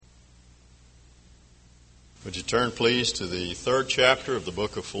Would you turn, please, to the third chapter of the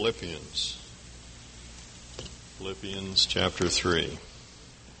book of Philippians. Philippians chapter 3.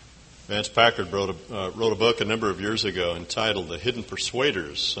 Vance Packard wrote a book a number of years ago entitled The Hidden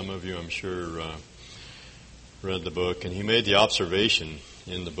Persuaders. Some of you, I'm sure, read the book. And he made the observation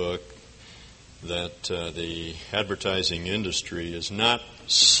in the book that the advertising industry is not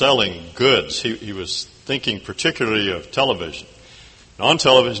selling goods. He was thinking particularly of television. On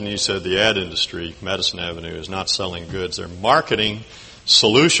television, he said the ad industry, Madison Avenue, is not selling goods. They're marketing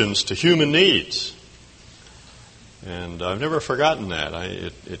solutions to human needs. And I've never forgotten that.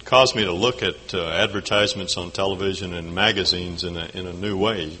 It caused me to look at advertisements on television and magazines in a new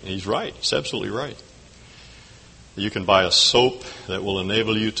way. He's right. He's absolutely right. You can buy a soap that will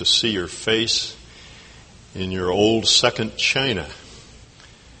enable you to see your face in your old second china.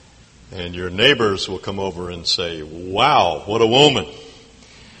 And your neighbors will come over and say, "Wow, what a woman."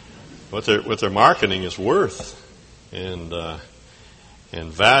 What their marketing is worth and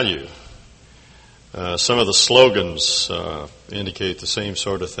value. Some of the slogans indicate the same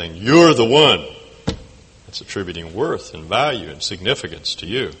sort of thing. You're the one. That's attributing worth and value and significance to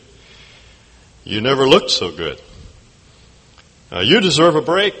you. You never looked so good. You deserve a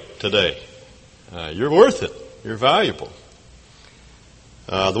break today. You're worth it. You're valuable.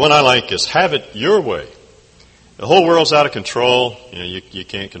 The one I like is have it your way. The whole world's out of control. You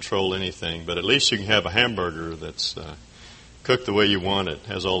can't control anything, but at least you can have a hamburger that's cooked the way you want it,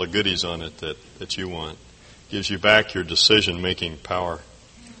 has all the goodies on it that you want, gives you back your decision-making power.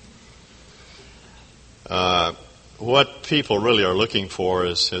 What people really are looking for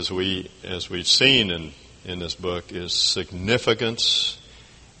is, as we've seen in this book, is significance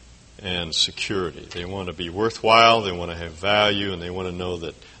and security. They want to be worthwhile, they want to have value, and they want to know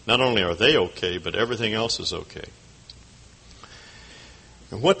that not only are they okay, but everything else is okay.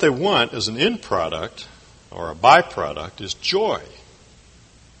 And what they want as an end product or a byproduct is joy.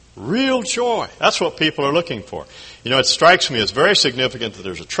 Real joy. That's what people are looking for. It strikes me as very significant that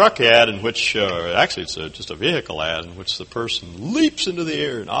there's a truck ad in which, actually it's just a vehicle ad in which the person leaps into the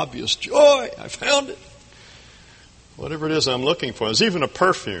air in obvious joy. I found it. Whatever it is I'm looking for. There's even a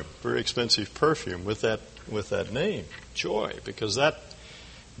perfume, very expensive perfume with that name, joy, because that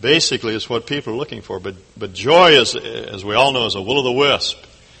basically is what people are looking for. But joy, as we all know, is a will-o'-the-wisp.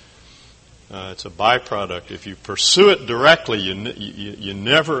 It's a byproduct. If you pursue it directly, you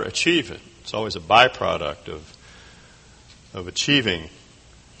never achieve it. It's always a byproduct of achieving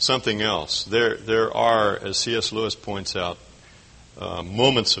something else. There are, as C.S. Lewis points out,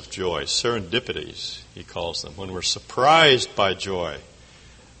 moments of joy, serendipities, he calls them, when we're surprised by joy.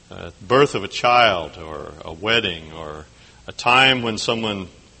 Birth of a child, or a wedding, or a time when someone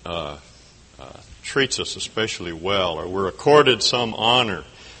treats us especially well, or we're accorded some honor.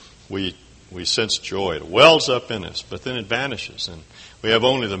 We sense joy. It wells up in us, but then it vanishes, and we have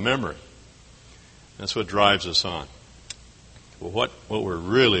only the memory. That's what drives us on. Well, what we're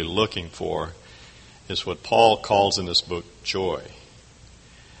really looking for is what Paul calls in this book joy.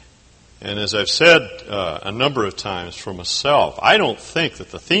 And as I've said a number of times for myself, I don't think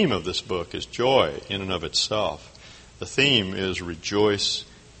that the theme of this book is joy in and of itself. The theme is rejoice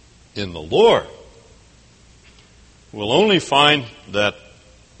in the Lord. We'll only find that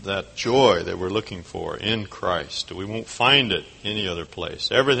joy that we're looking for in Christ. We won't find it any other place.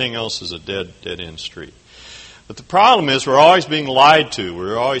 Everything else is a dead-end street. But the problem is we're always being lied to.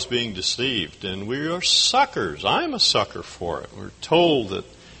 We're always being deceived. And we are suckers. I'm a sucker for it. We're told that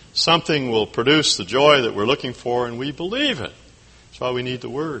something will produce the joy that we're looking for, and we believe it. That's why we need the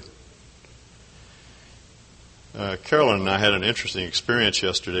Word. Carolyn and I had an interesting experience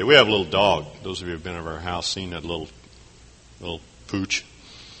yesterday. We have a little dog. Those of you who have been over our house seen that little pooch.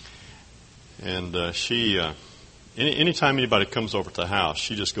 And she, anytime anybody comes over to the house,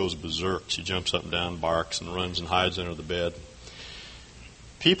 she just goes berserk. She jumps up and down, barks, and runs and hides under the bed.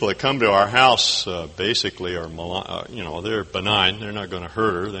 People that come to our house basically are, they're benign. They're not going to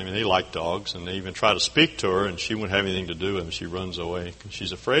hurt her. They like dogs, and they even try to speak to her, and she won't have anything to do with them. She runs away because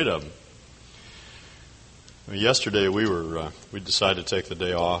she's afraid of them. Yesterday we decided to take the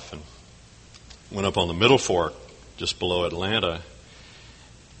day off and went up on the Middle Fork just below Atlanta,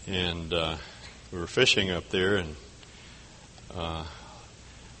 and we were fishing up there, and all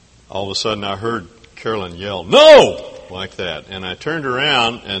of a sudden I heard Carolyn yell, "No!" like that. And I turned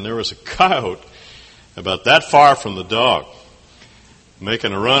around, and there was a coyote about that far from the dog,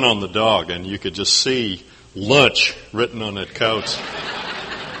 making a run on the dog, and you could just see lunch written on that coyote's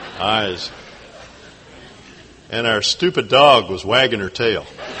eyes. And our stupid dog was wagging her tail.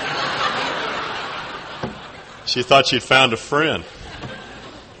 She thought she'd found a friend.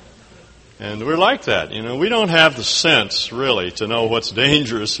 And we're like that. You know, we don't have the sense, really, to know what's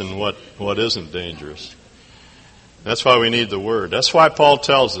dangerous and what isn't dangerous. That's why we need the Word. That's why Paul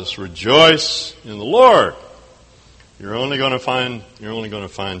tells us, rejoice in the Lord. You're only going to find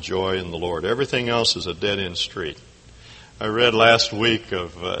joy in the Lord. Everything else is a dead-end street. I read last week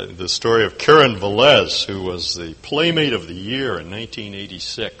of the story of Karen Velez, who was the Playmate of the Year in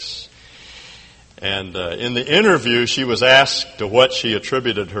 1986. And in the interview, she was asked to what she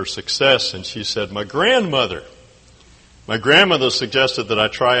attributed her success, and she said, my grandmother suggested that I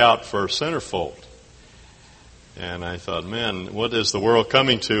try out for centerfold. And I thought, man, what is the world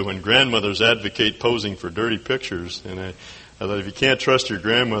coming to when grandmothers advocate posing for dirty pictures? And I thought, if you can't trust your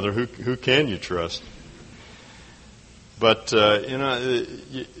grandmother, who can you trust? But,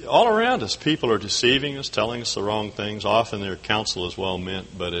 all around us, people are deceiving us, telling us the wrong things. Often their counsel is well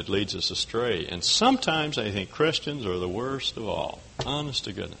meant, but it leads us astray. And sometimes I think Christians are the worst of all. Honest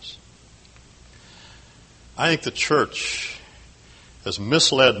to goodness. I think the church has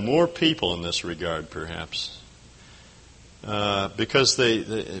misled more people in this regard, perhaps, because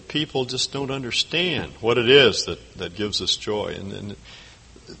people just don't understand what it is that gives us joy. And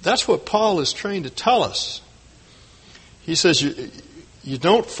that's what Paul is trying to tell us. He says you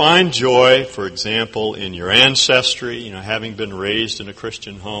don't find joy, for example, in your ancestry, having been raised in a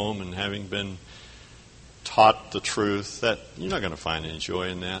Christian home and having been taught the truth. That you're not going to find any joy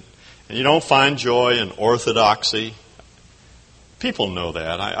in that. And you don't find joy in orthodoxy. People know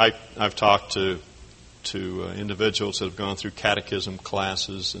that. I've talked to individuals that have gone through catechism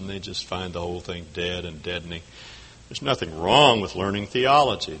classes, and they just find the whole thing dead and deadening. There's nothing wrong with learning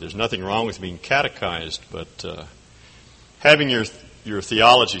theology. There's nothing wrong with being catechized, but having your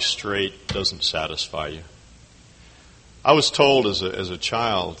theology straight doesn't satisfy you. I was told as a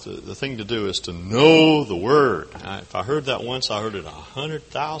child, the thing to do is to know the Word. If I heard that once, I heard it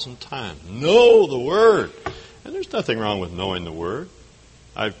 100,000 times. Know the Word. And there's nothing wrong with knowing the Word.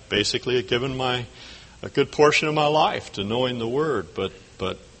 I've basically given a good portion of my life to knowing the Word,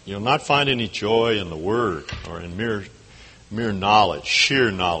 but you'll not find any joy in the Word or in mere knowledge,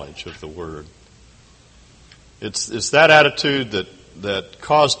 sheer knowledge of the Word. It's that attitude that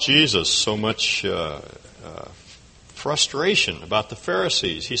caused Jesus so much frustration about the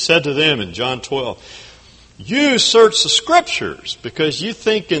Pharisees. He said to them in John 12, you search the Scriptures because you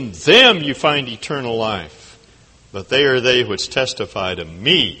think in them you find eternal life. But they are they which testify to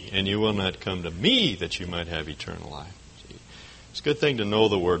me, and you will not come to me that you might have eternal life. See, it's a good thing to know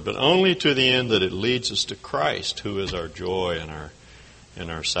the Word, but only to the end that it leads us to Christ, who is our joy and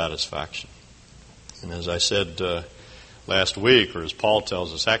our satisfaction. And as I said last week, or as Paul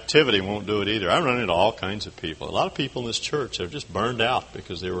tells us, activity won't do it either. I run into all kinds of people. A lot of people in this church are just burned out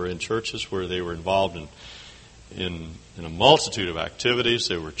because they were in churches where they were involved in a multitude of activities.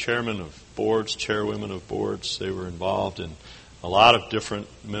 They were chairmen of boards, chairwomen of boards. They were involved in a lot of different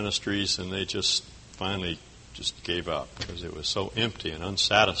ministries, and they just finally just gave up because it was so empty and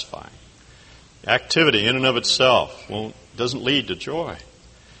unsatisfying. Activity in and of itself doesn't lead to joy.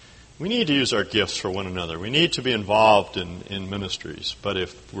 We need to use our gifts for one another. We need to be involved in ministries. But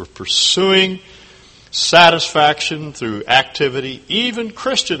if we're pursuing satisfaction through activity, even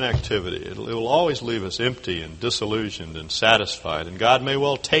Christian activity, it will always leave us empty and disillusioned and satisfied. And God may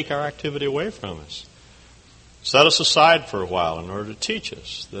well take our activity away from us. Set us aside for a while in order to teach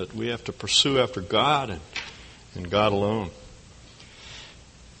us that we have to pursue after God and God alone.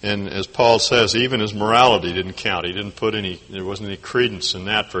 And as Paul says, even his morality didn't count. He didn't there wasn't any credence in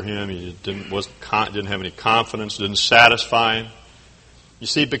that for him. He didn't have any confidence, didn't satisfy him. You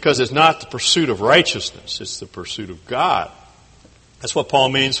see, because it's not the pursuit of righteousness, it's the pursuit of God. That's what Paul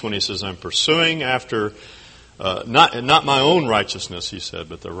means when he says, I'm pursuing after, not my own righteousness, he said,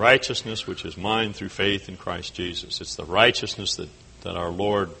 but the righteousness which is mine through faith in Christ Jesus. It's the righteousness that our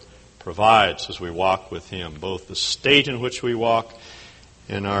Lord provides as we walk with Him, both the state in which we walk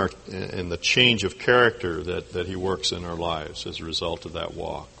and the change of character that He works in our lives as a result of that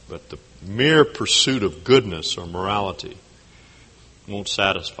walk. But the mere pursuit of goodness or morality won't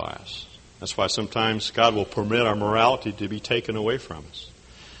satisfy us. That's why sometimes God will permit our morality to be taken away from us.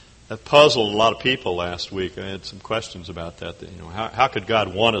 That puzzled a lot of people last week. I had some questions about that. How could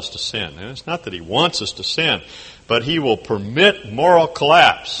God want us to sin? And it's not that He wants us to sin, but He will permit moral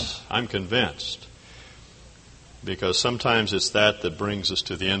collapse, I'm convinced. Because sometimes it's that brings us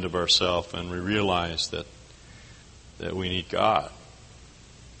to the end of ourselves, and we realize that we need God.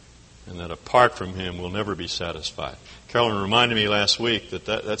 And that apart from Him, we'll never be satisfied. Carolyn reminded me last week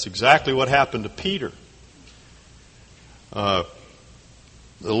that's exactly what happened to Peter. The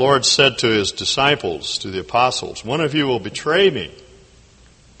Lord said to His disciples, to the apostles, one of you will betray me.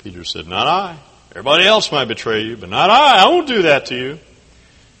 Peter said, "Not I. Everybody else might betray you, but not I. I won't do that to you."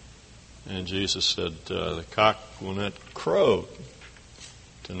 And Jesus said, "The cock will not crow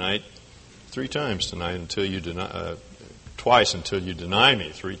tonight, 3 times tonight, until you deny, twice until you deny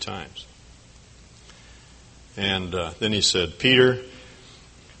me 3 times." And then he said, "Peter,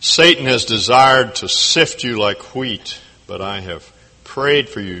 Satan has desired to sift you like wheat, but I have prayed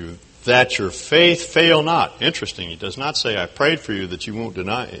for you that your faith fail not." Interesting, he does not say, "I prayed for you that you won't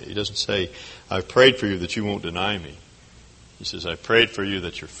deny." He doesn't say, "I've prayed for you that you won't deny me." He says, "I prayed for you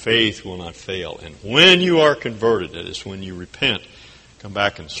that your faith will not fail. And when you are converted," that is when you repent, "come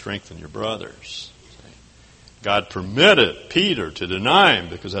back and strengthen your brothers." God permitted Peter to deny him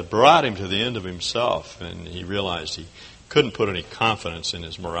because that brought him to the end of himself, and he realized he couldn't put any confidence in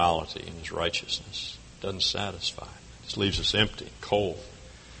his morality and his righteousness. It doesn't satisfy. It just leaves us empty, cold.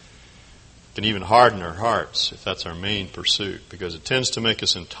 It can even harden our hearts if that's our main pursuit, because it tends to make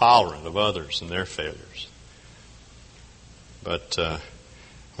us intolerant of others and their failures. But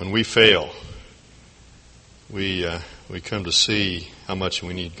when we fail, we come to see how much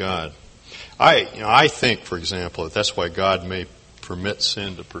we need God. I think, for example, that's why God may permit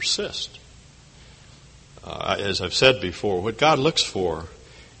sin to persist. As I've said before, what God looks for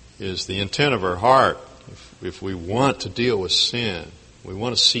is the intent of our heart. If we want to deal with sin, we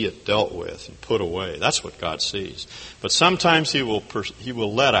want to see it dealt with and put away. That's what God sees. But sometimes He will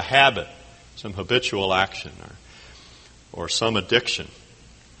let a habit, some habitual action, or some addiction,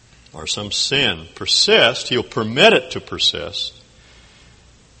 or some sin persist. He'll permit it to persist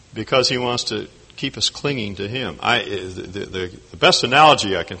because He wants to keep us clinging to Him. The best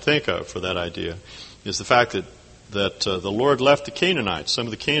analogy I can think of for that idea is the fact that the Lord left the Canaanites, some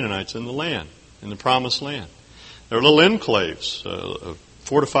of the Canaanites in the land, in the Promised Land. There were little enclaves of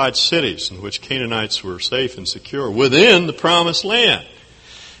fortified cities in which Canaanites were safe and secure within the Promised Land.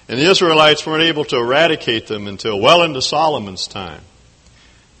 And the Israelites weren't able to eradicate them until well into Solomon's time.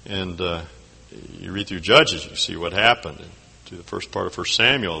 And you read through Judges, you see what happened. And to the first part of 1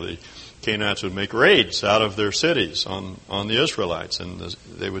 Samuel, the Canaanites would make raids out of their cities on the Israelites, and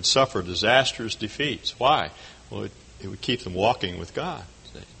they would suffer disastrous defeats. Why? Well, it would keep them walking with God.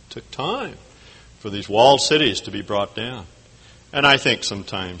 It took time for these walled cities to be brought down. And I think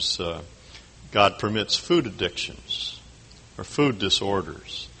sometimes God permits food addictions or food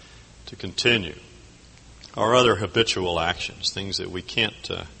disorders to continue, or other habitual actions, things that we can't,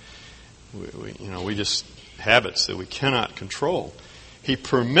 we just habits that we cannot control. He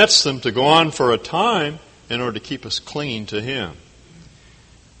permits them to go on for a time in order to keep us clinging to Him.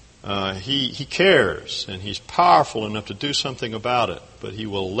 He cares, and He's powerful enough to do something about it, but He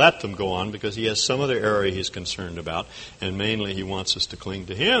will let them go on because He has some other area He's concerned about, and mainly He wants us to cling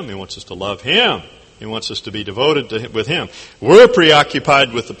to Him. He wants us to love Him. He wants us to be devoted with Him. We're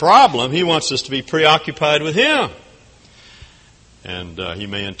preoccupied with the problem. He wants us to be preoccupied with Him. And He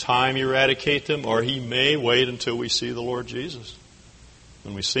may in time eradicate them, or He may wait until we see the Lord Jesus.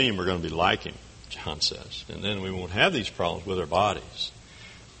 When we see Him, we're going to be like Him, John says. And then we won't have these problems with our bodies.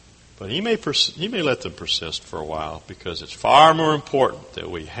 But He may let them persist for a while, because it's far more important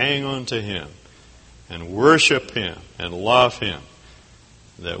that we hang on to Him and worship Him and love Him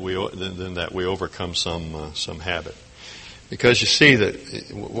than that we overcome some habit. Because you see that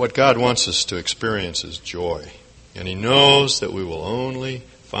what God wants us to experience is joy. And He knows that we will only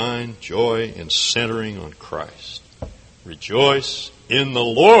find joy in centering on Christ. Rejoice in the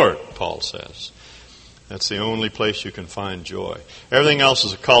Lord, Paul says. That's the only place you can find joy. Everything else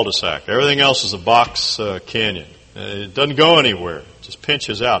is a cul-de-sac. Everything else is a box canyon. It doesn't go anywhere. It just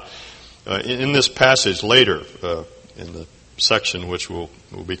pinches out. In this passage later, in the section which will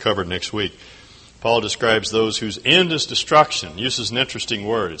be covered next week, Paul describes those whose end is destruction. He uses an interesting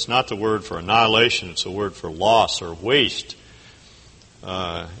word. It's not the word for annihilation. It's a word for loss or waste.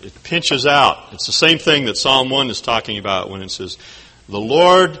 It pinches out. It's the same thing that Psalm 1 is talking about when it says, "The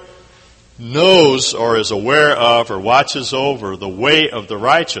Lord knows or is aware of or watches over the way of the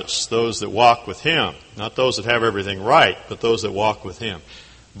righteous," those that walk with Him. Not those that have everything right, but those that walk with Him.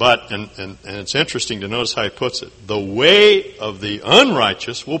 But, and it's interesting to notice how he puts it, the way of the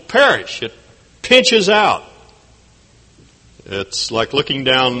unrighteous will perish. It pinches out. It's like looking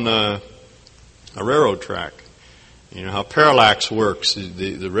down a railroad track. You know how parallax works.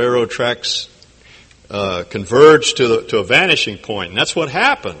 The railroad tracks converge to a vanishing point. And that's what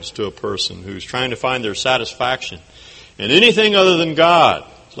happens to a person who's trying to find their satisfaction in anything other than God.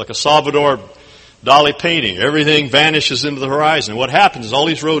 It's like a Salvador Dali painting. Everything vanishes into the horizon. And what happens is all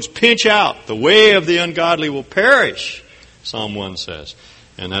these roads pinch out. The way of the ungodly will perish, Psalm 1 says.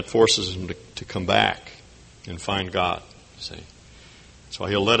 And that forces them to come back and find God. See? That's why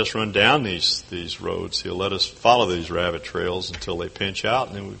He'll let us run down these roads. He'll let us follow these rabbit trails until they pinch out,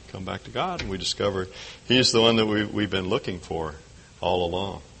 and then we come back to God and we discover He's the one that we've been looking for all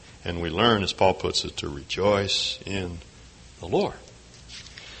along. And we learn, as Paul puts it, to rejoice in the Lord.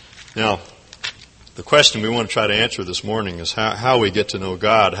 Now, the question we want to try to answer this morning is how we get to know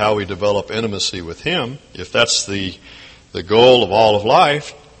God, how we develop intimacy with Him. If that's the goal of all of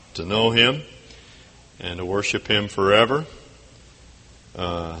life, to know Him and to worship Him forever.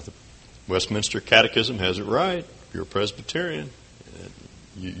 The Westminster Catechism has it right. If you're a Presbyterian,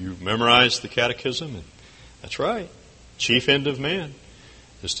 you memorize the Catechism, and that's right. Chief end of man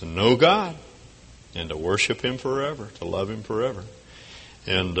is to know God and to worship Him forever, to love Him forever.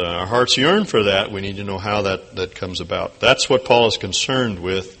 And our hearts yearn for that. We need to know how that comes about. That's what Paul is concerned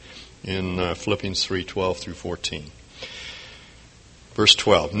with in Philippians 3:12 through 14. Verse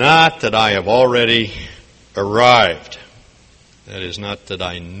 12, not that I have already arrived. That is, not that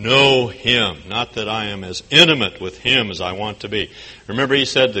I know Him, not that I am as intimate with Him as I want to be. Remember, he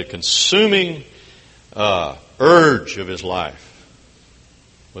said the consuming urge of his life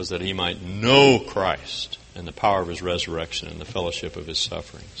was that he might know Christ and the power of His resurrection and the fellowship of His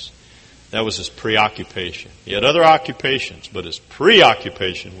sufferings. That was his preoccupation. He had other occupations, but his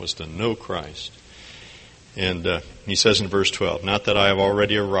preoccupation was to know Christ. And he says in verse 12, not that I have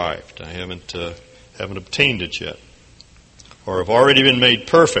already arrived. I haven't obtained it yet. Or have already been made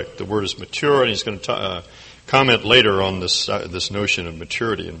perfect. The word is mature, and he's going to comment later on this notion of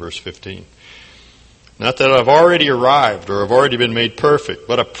maturity in verse 15. Not that I've already arrived or have already been made perfect,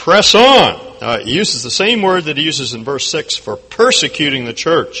 but I press on. He uses the same word that he uses in verse 6 for persecuting the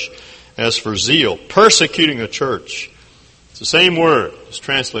church as for zeal. Persecuting the church. It's the same word. It's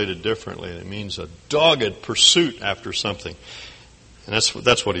translated differently. It means a dogged pursuit after something. And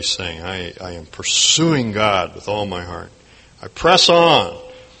that's what he's saying. I am pursuing God with all my heart. I press on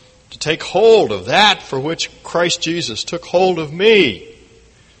to take hold of that for which Christ Jesus took hold of me.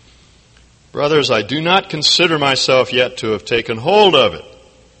 Brothers, I do not consider myself yet to have taken hold of it.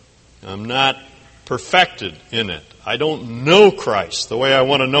 I'm not perfected in it. I don't know Christ the way I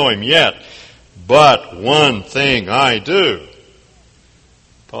want to know Him yet. But one thing I do.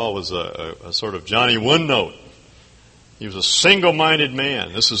 Paul was a sort of Johnny One-Note. He was a single-minded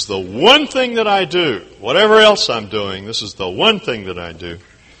man. This is the one thing that I do. Whatever else I'm doing, this is the one thing that I do.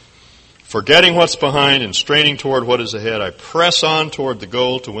 Forgetting what's behind and straining toward what is ahead, I press on toward the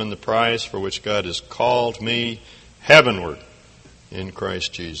goal to win the prize for which God has called me heavenward in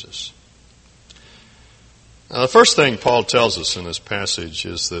Christ Jesus. Now, the first thing Paul tells us in this passage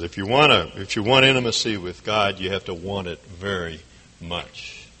is that if you want intimacy with God, you have to want it very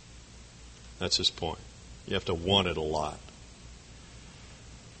much. That's his point. You have to want it a lot.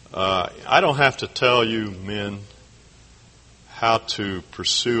 I don't have to tell you, men, how to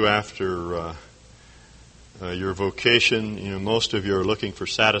pursue after your vocation. You know, most of you are looking for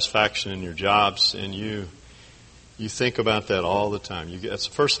satisfaction in your jobs, and you think about that all the time. That's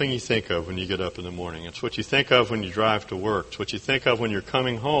the first thing you think of when you get up in the morning. It's what you think of when you drive to work. It's what you think of when you're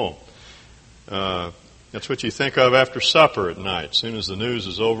coming home. That's what you think of after supper at night. As soon as the news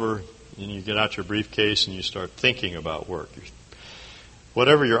is over, and you get out your briefcase and you start thinking about work.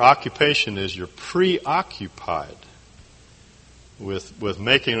 Whatever your occupation is, you're preoccupied with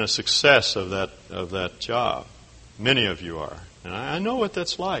making a success of that job. Many of you are. And I know what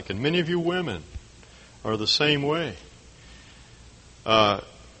that's like. And many of you women are the same way.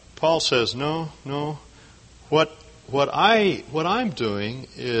 Paul says, no. What I'm doing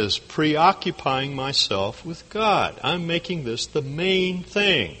is preoccupying myself with God. I'm making this the main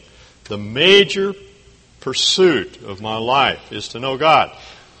thing. The major pursuit of my life is to know God.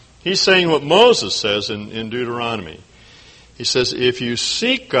 He's saying what Moses says in Deuteronomy. He says, if you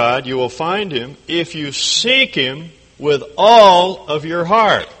seek God, you will find Him if you seek Him with all of your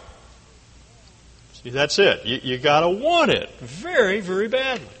heart. See, that's it. You got to want it very, very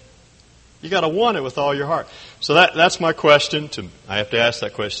badly. You got to want it with all your heart. So that's my question. I have to ask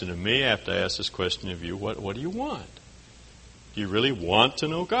that question of me. I have to ask this question of you. What do you want? Do you really want to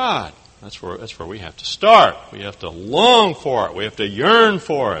know God? That's where we have to start. We have to long for it. We have to yearn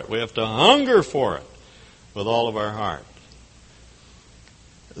for it. We have to hunger for it with all of our heart.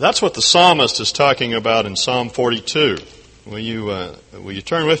 That's what the psalmist is talking about in Psalm 42. Will you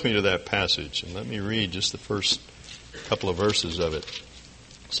turn with me to that passage and let me read just the first couple of verses of it.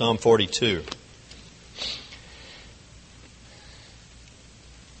 Psalm 42.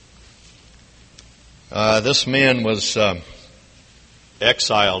 This man was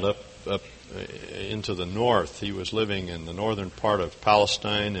exiled up into the north. He was living in the northern part of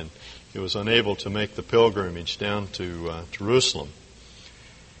Palestine, and he was unable to make the pilgrimage down to Jerusalem.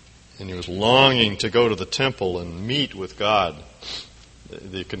 and he was longing to go to the temple and meet with God.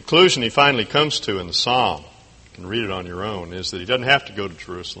 The conclusion he finally comes to in the psalm, you can read it on your own, is that he doesn't have to go to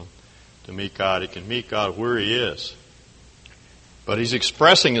Jerusalem to meet God. He can meet God where he is. But he's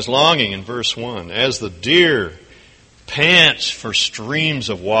expressing his longing in verse 1. As the deer pants for streams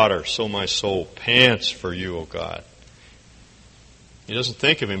of water, so my soul pants for you, O God. He doesn't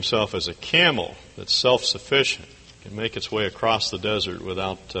think of himself as a camel that's self-sufficient, can make its way across the desert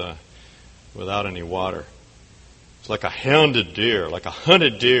without any water. It's like a hounded deer, like a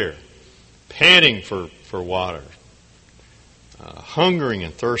hunted deer, panting for water, hungering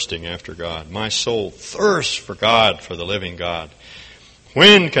and thirsting after God. My soul thirsts for God, for the living God.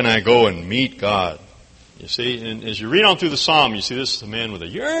 When can I go and meet God? You see, and as you read on through the psalm, you see this is a man with a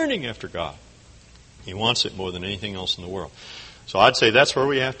yearning after God. He wants it more than anything else in the world. So I'd say that's where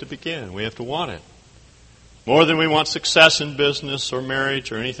we have to begin. We have to want it. More than we want success in business or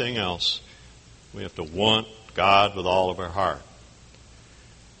marriage or anything else, we have to want God with all of our heart.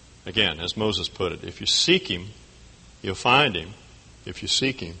 Again, as Moses put it, if you seek Him, you'll find Him if you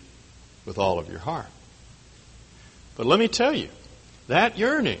seek Him with all of your heart. But let me tell you, that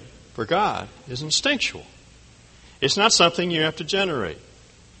yearning for God is instinctual. It's not something you have to generate.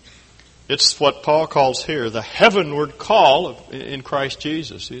 It's what Paul calls here the heavenward call in Christ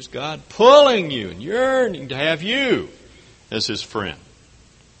Jesus. It's God pulling you and yearning to have you as His friend.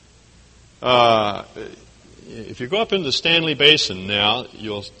 If you go up into the Stanley Basin now,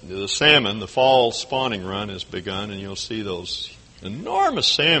 the salmon, the fall spawning run has begun, and you'll see those enormous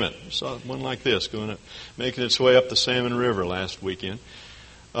salmon. I saw one like this going up, making its way up the Salmon River last weekend.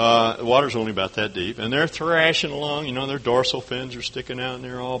 The water's only about that deep, and they're thrashing along. Their dorsal fins are sticking out, and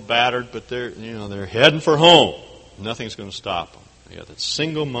they're all battered, but they're heading for home. Nothing's going to stop them. They got that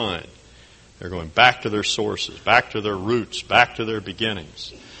single mind. They're going back to their sources, back to their roots, back to their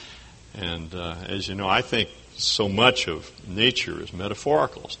beginnings. And as you know, I think so much of nature is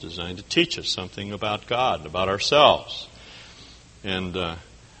metaphorical. It's designed to teach us something about God and about ourselves. And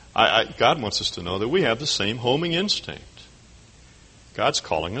God wants us to know that we have the same homing instinct. God's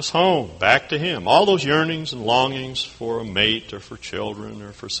calling us home, back to Him. All those yearnings and longings for a mate or for children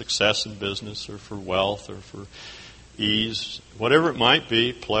or for success in business or for wealth or for ease, whatever it might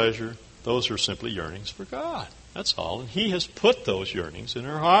be, pleasure, those are simply yearnings for God. That's all. And He has put those yearnings in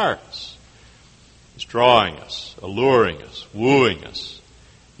our hearts. He's drawing us, alluring us, wooing us,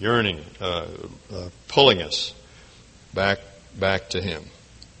 yearning, pulling us back to Him.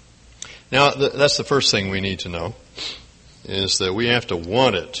 Now, that's the first thing we need to know, is that we have to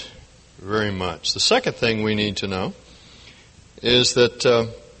want it very much. The second thing we need to know is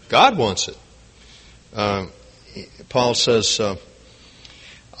that God wants it. Paul says,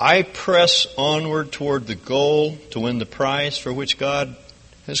 I press onward toward the goal to win the prize for which God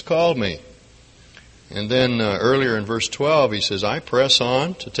has called me. And then earlier in verse 12 he says, I press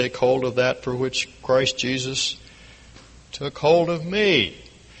on to take hold of that for which Christ Jesus took hold of me.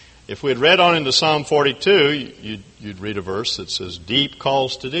 If we had read on into Psalm 42, you'd read a verse that says, deep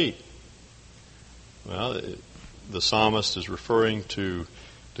calls to deep. Well, the psalmist is referring to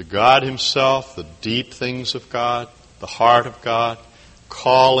God Himself, the deep things of God, the heart of God,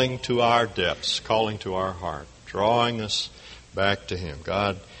 calling to our depths, calling to our heart, drawing us back to Him.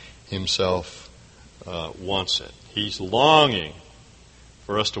 God Himself wants it. He's longing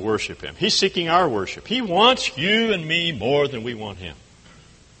for us to worship Him. He's seeking our worship. He wants you and me more than we want Him.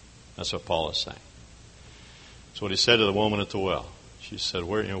 That's what Paul is saying. That's what he said to the woman at the well. She said,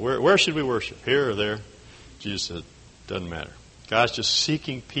 where should we worship? Here or there? Jesus said, doesn't matter. God's just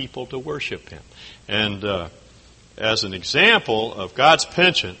seeking people to worship Him. And as an example of God's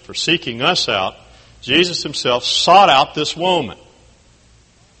penchant for seeking us out, Jesus Himself sought out this woman.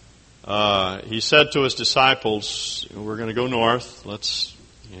 He said to His disciples, we're going to go north.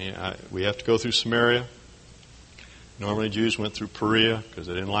 We have to go through Samaria. Normally Jews went through Perea because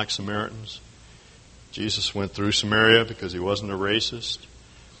they didn't like Samaritans. Jesus went through Samaria because He wasn't a racist.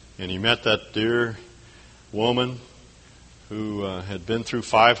 And He met that dear woman who had been through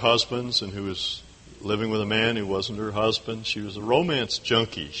 5 husbands and who was living with a man who wasn't her husband. She was a romance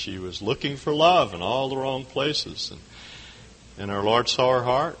junkie. She was looking for love in all the wrong places. And our Lord saw her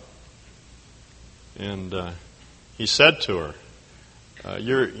heart. And He said to her,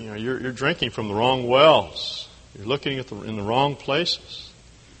 you're drinking from the wrong wells. You're looking in the wrong places.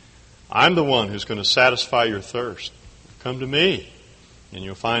 I'm the one who's going to satisfy your thirst. Come to me, and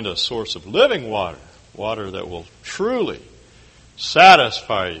you'll find a source of living water, water that will truly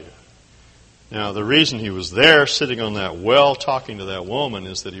satisfy you. Now, the reason He was there, sitting on that well, talking to that woman,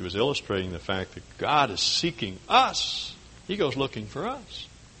 is that He was illustrating the fact that God is seeking us. He goes looking for us.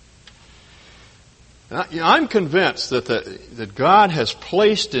 I'm convinced that God has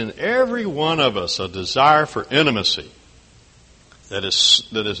placed in every one of us a desire for intimacy that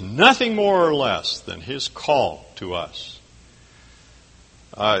is nothing more or less than His call to us.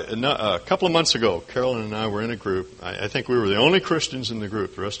 A couple of months ago, Carolyn and I were in a group. I think we were the only Christians in the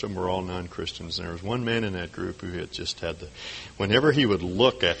group. The rest of them were all non-Christians. And there was one man in that group who had just had whenever he would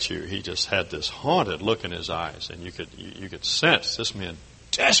look at you, he just had this haunted look in his eyes. And you could sense this man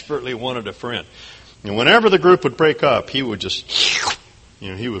desperately wanted a friend. And whenever the group would break up, he would just,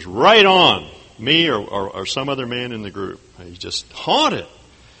 he was right on me or some other man in the group. He just haunted,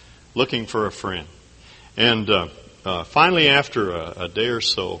 looking for a friend. And finally, after a day or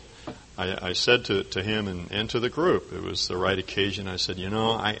so, I said to him and to the group, it was the right occasion. I said,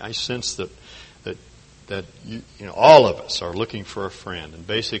 I sense that all of us are looking for a friend, and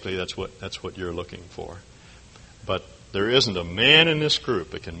basically that's what you're looking for. But there isn't a man in this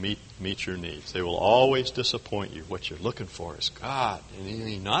group that can meet your needs. They will always disappoint you. What you're looking for is God. And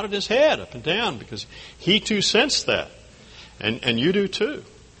he nodded his head up and down because he too sensed that. And you do too.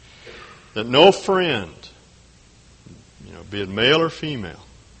 That no friend, be it male or female,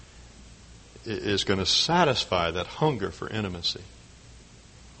 is going to satisfy that hunger for intimacy.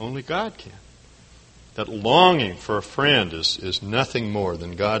 Only God can. That longing for a friend is nothing more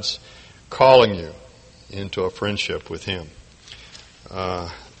than God's calling you into a friendship with Him.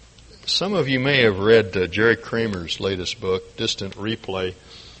 Some of you may have read Jerry Kramer's latest book, Distant Replay.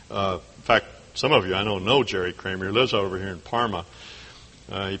 In fact, some of you I know Jerry Kramer. He lives over here in Parma.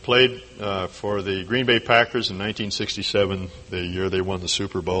 He played for the Green Bay Packers in 1967, the year they won the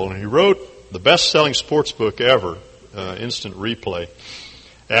Super Bowl. And he wrote the best-selling sports book ever, Instant Replay,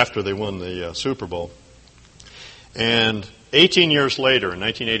 after they won the Super Bowl. And 18 years later, in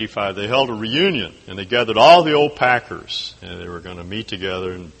 1985, they held a reunion, and they gathered all the old Packers, and they were going to meet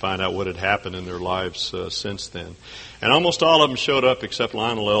together and find out what had happened in their lives since then. And almost all of them showed up except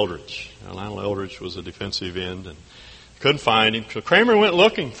Lionel Eldridge. Lionel Eldridge was a defensive end, and couldn't find him. So Kramer went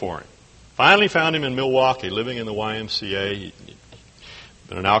looking for him. Finally found him in Milwaukee, living in the YMCA. He'd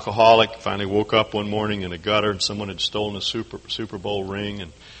been an alcoholic. Finally woke up one morning in a gutter, and someone had stolen a Super Bowl ring,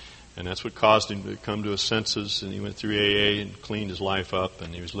 and that's what caused him to come to his senses. And he went through AA and cleaned his life up,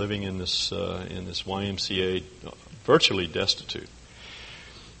 and he was living in this YMCA, virtually destitute.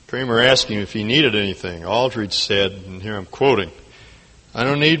 Kramer asked him if he needed anything. Aldridge said, and here I'm quoting, "I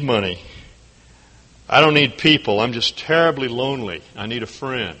don't need money. I don't need people. I'm just terribly lonely. I need a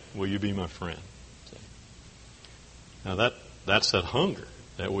friend. Will you be my friend?" Now that's that hunger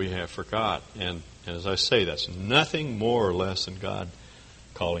that we have for God. And as I say, that's nothing more or less than God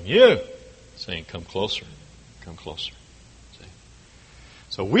calling you, saying, "Come closer, come closer." See?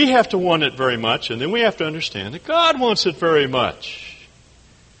 So we have to want it very much, and then we have to understand that God wants it very much.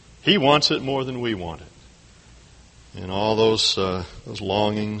 He wants it more than we want it. And all those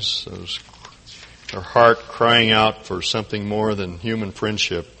longings, our heart crying out for something more than human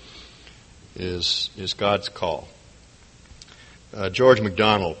friendship is God's call. George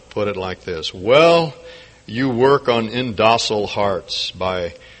MacDonald put it like this: "Well, you work on indocile hearts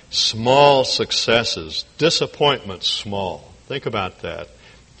by small successes, disappointments small." Think about that.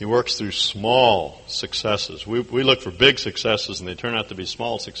 He works through small successes. We look for big successes, and they turn out to be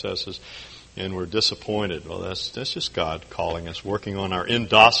small successes, and we're disappointed. Well, that's just God calling us, working on our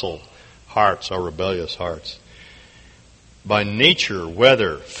indocile hearts, our rebellious hearts. By nature,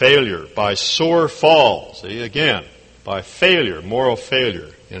 weather, failure, by sore falls. See, again, by failure, moral failure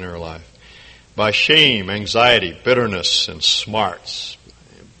in our life. By shame, anxiety, bitterness, and smarts.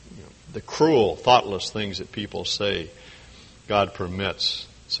 The cruel, thoughtless things that people say, God permits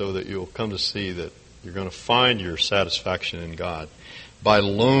so that you'll come to see that you're going to find your satisfaction in God. By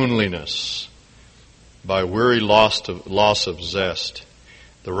loneliness, by weary loss of zest.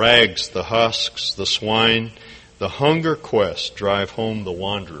 The rags, the husks, the swine, the hunger quest drive home the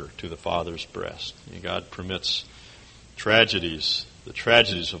wanderer to the Father's breast. God permits tragedies, the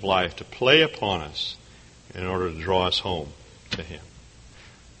tragedies of life, to play upon us in order to draw us home to Him.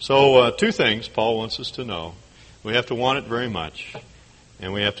 So two things Paul wants us to know. We have to want it very much,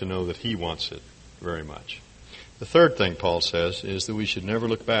 and we have to know that He wants it very much. The third thing Paul says is that we should never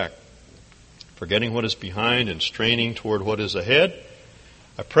look back. Forgetting what is behind and straining toward what is ahead,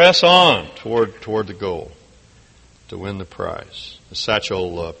 I press on toward the goal to win the prize. As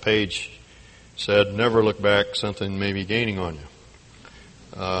Satchel Paige said, "Never look back. Something may be gaining on you."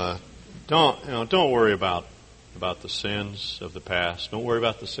 Don't worry about the sins of the past. Don't worry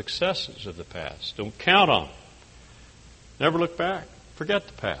about the successes of the past. Don't count on them. Never look back. Forget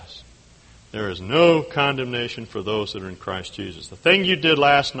the past. There is no condemnation for those that are in Christ Jesus. The thing you did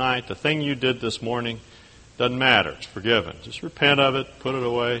last night, the thing you did this morning, doesn't matter. It's forgiven. Just repent of it, put it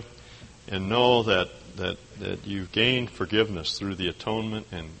away, and know that you've gained forgiveness through the atonement,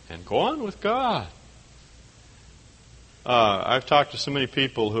 and go on with God. I've talked to so many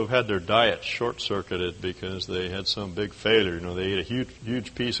people who've had their diet short-circuited because they had some big failure. They ate a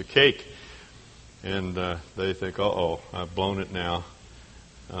huge piece of cake, and they think, uh-oh, I've blown it now.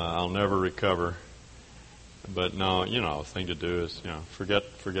 I'll never recover. But no, the thing to do is, forget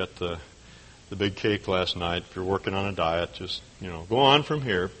the big cake last night. If you're working on a diet, just, go on from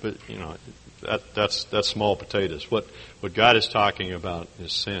here. But, that's small potatoes. What God is talking about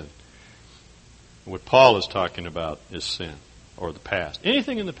is sin. What Paul is talking about is sin, or the past.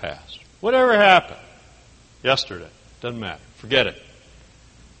 Anything in the past. Whatever happened yesterday, doesn't matter. Forget it.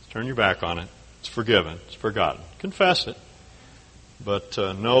 Turn your back on it. It's forgiven. It's forgotten. Confess it. But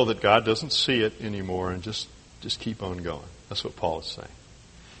know that God doesn't see it anymore, and just keep on going. That's what Paul is saying.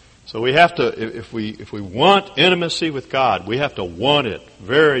 So we have to, if we want intimacy with God, we have to want it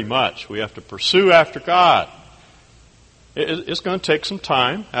very much. We have to pursue after God. It's going to take some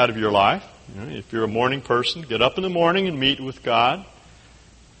time out of your life. If you're a morning person, get up in the morning and meet with God.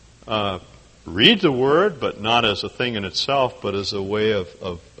 Read the Word, but not as a thing in itself, but as a way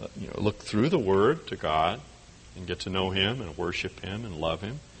of look through the Word to God and get to know Him and worship Him and love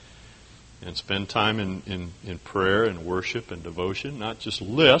Him. And spend time in prayer and worship and devotion, not just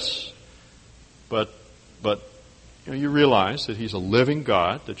lists, but you realize that He's a living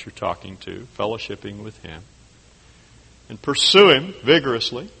God that you're talking to, fellowshipping with Him. And pursue Him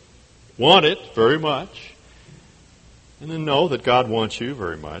vigorously. Want it very much. And then know that God wants you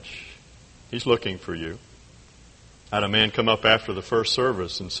very much. He's looking for you. I had a man come up after the first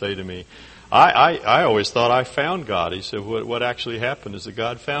service and say to me, I always thought I found God. He said, what actually happened is that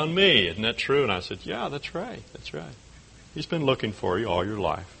God found me. Isn't that true? And I said, yeah, that's right. That's right. He's been looking for you all your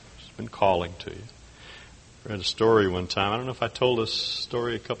life. He's been calling to you. I read a story one time. I don't know if I told this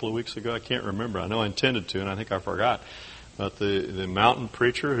story a couple of weeks ago. I can't remember. I know I intended to, and I think I forgot. About the mountain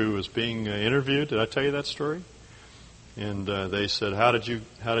preacher who was being interviewed. Did I tell you that story? And they said, how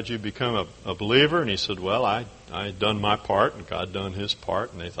did you become a believer? And he said, well, I done my part, and God done His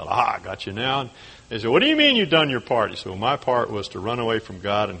part. And they thought, I got you now. And they said, what do you mean you done your part? He said, well, my part was to run away from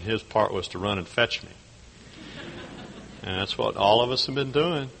God, and His part was to run and fetch me. And that's what all of us have been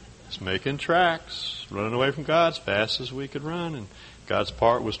doing. It's making tracks, running away from God as fast as we could run. And God's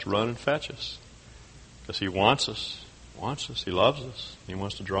part was to run and fetch us. Because He wants us. He loves us. He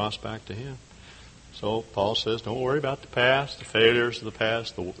wants to draw us back to Him. So Paul says, don't worry about the past, the failures of the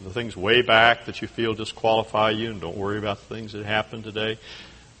past, the things way back that you feel disqualify you, and don't worry about the things that happen today.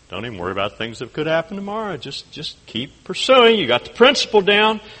 Don't even worry about things that could happen tomorrow. Just keep pursuing. You got the principle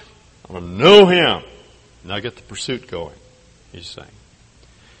down. I want to know Him. Now get the pursuit going, he's saying.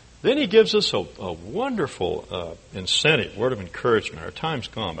 Then he gives us a wonderful incentive, word of encouragement. Our time's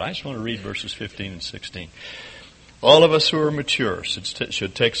gone, but I just want to read verses 15 and 16. All of us who are mature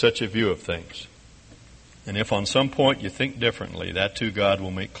should take such a view of things. And if on some point you think differently, that too God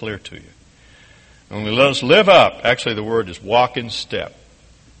will make clear to you. Only let us live up. Actually, the word is walk in step.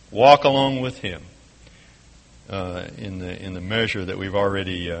 Walk along with Him in the measure that we've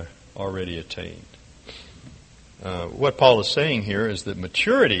already attained. What Paul is saying here is that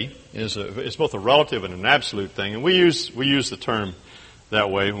maturity is both a relative and an absolute thing, and we use the term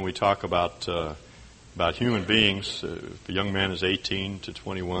that way when we talk about human beings. If a young man is 18 to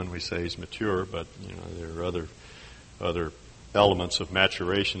 21, we say he's mature, but there are other elements of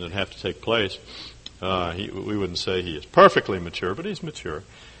maturation that have to take place. We wouldn't say he is perfectly mature, but he's mature.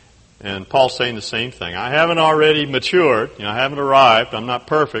 And Paul's saying the same thing. I haven't already matured. I haven't arrived. I'm not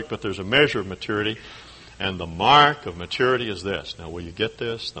perfect, but there's a measure of maturity. And the mark of maturity is this. Now, will you get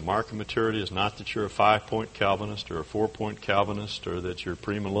this? The mark of maturity is not that you're a 5-point Calvinist or a 4-point Calvinist or that you're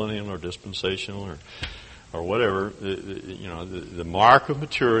premillennial or dispensational or whatever. The mark of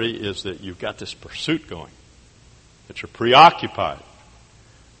maturity is that you've got this pursuit going, that you're preoccupied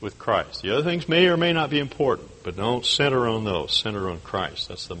with Christ. The other things may or may not be important, but don't center on those. Center on Christ.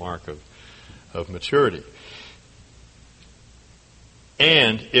 That's the mark of maturity.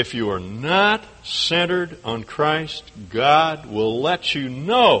 And if you are not centered on Christ, God will let you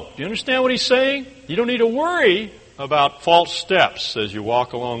know. Do you understand what he's saying? You don't need to worry about false steps as you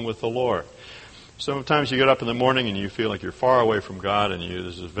walk along with the Lord. Sometimes you get up in the morning and you feel like you're far away from God and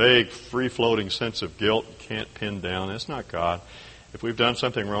there's a vague, free-floating sense of guilt you can't pin down. That's not God. If we've done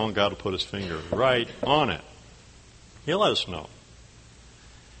something wrong, God will put His finger right on it. He'll let us know.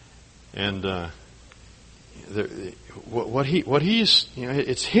 And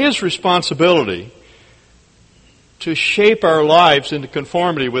it's His responsibility to shape our lives into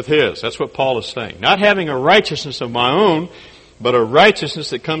conformity with His. That's what Paul is saying. Not having a righteousness of my own, but a righteousness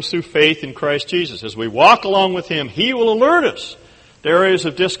that comes through faith in Christ Jesus. As we walk along with Him, He will alert us to areas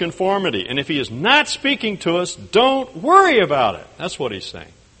of disconformity. And if He is not speaking to us, don't worry about it. That's what He's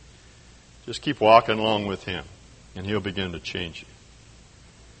saying. Just keep walking along with Him, and He'll begin to change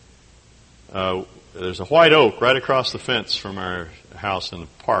you. There's a white oak right across the fence from our house in the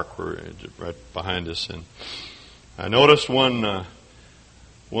park, right behind us, and I noticed one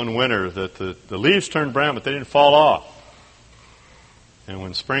winter that the leaves turned brown, but they didn't fall off. And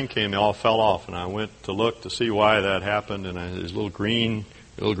when spring came, they all fell off. And I went to look to see why that happened, and there's a little green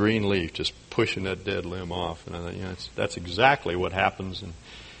leaf just pushing that dead limb off. And I thought, that's exactly what happens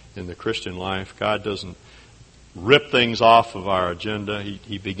in the Christian life. God doesn't rip things off of our agenda.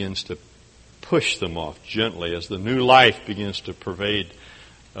 He begins to push them off gently as the new life begins to pervade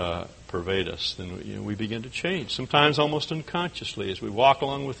us. Then we begin to change, sometimes almost unconsciously. As we walk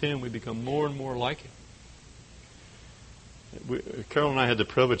along with Him, we become more and more like Him. Carol and I had the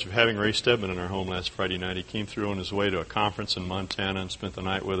privilege of having Ray Stedman in our home last Friday night. He came through on his way to a conference in Montana and spent the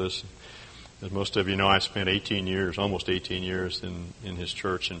night with us. As most of you know, I spent almost 18 years in his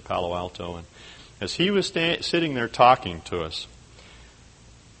church in Palo Alto. And as he was sitting there talking to us,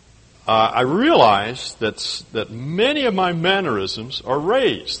 I realized that many of my mannerisms are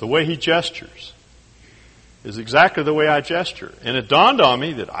Ray's. The way he gestures is exactly the way I gesture. And it dawned on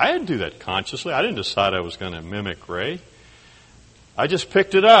me that I didn't do that consciously. I didn't decide I was going to mimic Ray. I just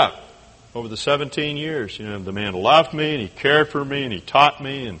picked it up over the 17 years. The man loved me, and he cared for me, and he taught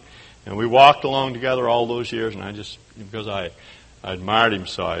me, and we walked along together all those years, and because I admired him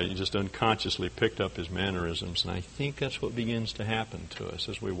so, I just unconsciously picked up his mannerisms, and I think that's what begins to happen to us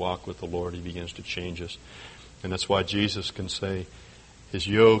as we walk with the Lord. He begins to change us, and that's why Jesus can say, His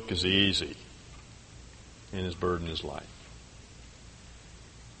yoke is easy, and His burden is light.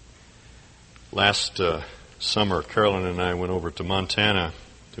 Last summer, Carolyn and I went over to Montana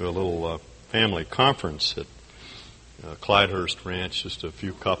to a little family conference at Clydehurst Ranch, just a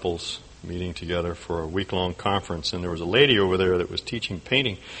few couples meeting together for a week-long conference, and there was a lady over there that was teaching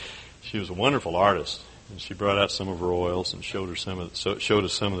painting. She was a wonderful artist, and she brought out some of her oils and showed us some of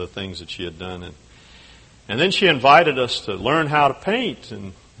the things that she had done, and then she invited us to learn how to paint,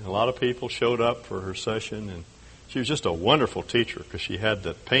 and a lot of people showed up for her session, and she was just a wonderful teacher because she had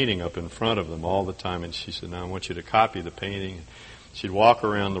the painting up in front of them all the time, and she said, "Now I want you to copy the painting." And she'd walk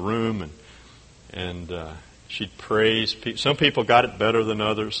around the room and she'd praise people. Some people got it better than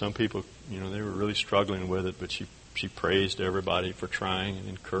others. Some people, they were really struggling with it, but she praised everybody for trying and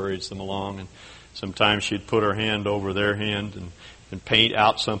encouraged them along. And sometimes she'd put her hand over their hand and paint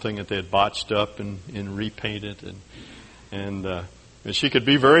out something that they had botched up and repaint it. And she could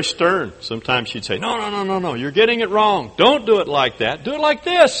be very stern. Sometimes she'd say, No, you're getting it wrong. Don't do it like that. Do it like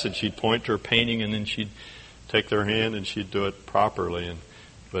this. And she'd point to her painting, and then she'd take their hand and she'd do it properly.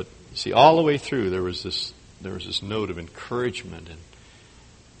 But you see, all the way through, there was this note of encouragement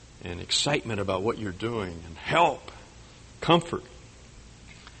and excitement about what you're doing, and help, comfort,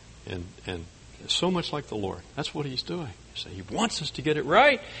 and so much like the Lord. That's what He's doing. So He wants us to get it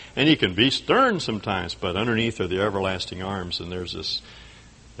right, and He can be stern sometimes, but underneath are the everlasting arms, and there's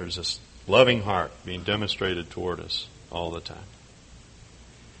this loving heart being demonstrated toward us all the time.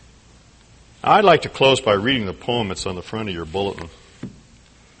 I'd like to close by reading the poem that's on the front of your bulletin,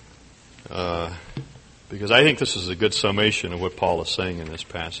 because I think this is a good summation of what Paul is saying in this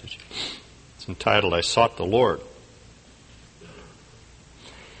passage. It's entitled, "I Sought the Lord."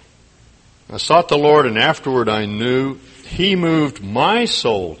 I sought the Lord, and afterward I knew He moved my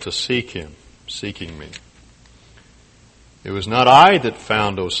soul to seek Him, seeking me. It was not I that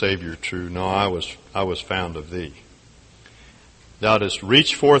found, O Savior, true. No, I was found of Thee. Thou didst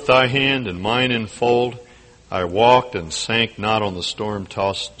reach forth Thy hand, and mine enfold. I walked and sank not on the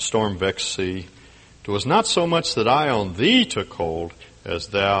storm-vexed sea. 'Twas not so much that I on Thee took hold, as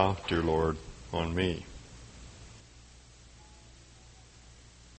Thou, dear Lord, on me.